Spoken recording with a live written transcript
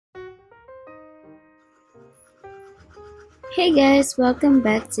Hey guys, welcome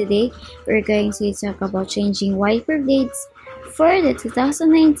back. Today we're going to talk about changing wiper blades for the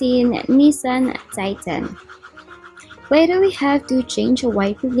 2019 Nissan Titan. Why do we have to change a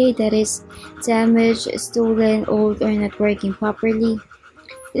wiper blade that is damaged, stolen, old, or not working properly?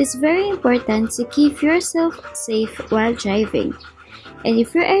 It is very important to keep yourself safe while driving. And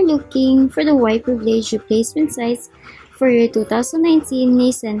if you are looking for the wiper blade replacement size for your 2019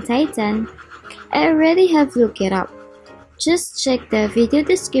 Nissan Titan, I already have looked it up. Just check the video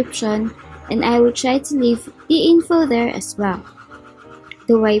description and I will try to leave the info there as well.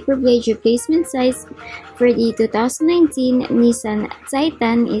 The wiper blade replacement size for the 2019 Nissan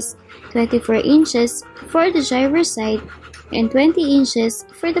Titan is 24 inches for the driver's side and 20 inches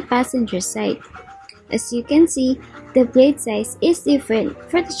for the passenger side. As you can see, the blade size is different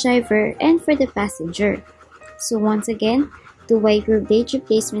for the driver and for the passenger. So once again, the wiper blade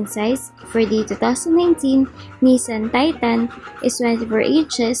replacement size for the 2019 Nissan Titan is 24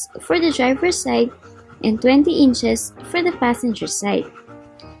 inches for the driver's side and 20 inches for the passenger side.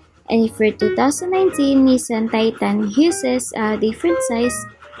 And if your 2019 Nissan Titan uses a different size,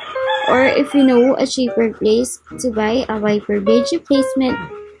 or if you know a cheaper place to buy a wiper blade replacement,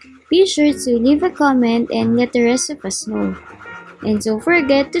 be sure to leave a comment and let the rest of us know. And don't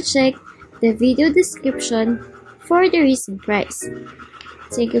forget to check the video description for the recent price.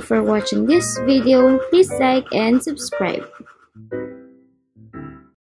 Thank you for watching this video. Please like and subscribe.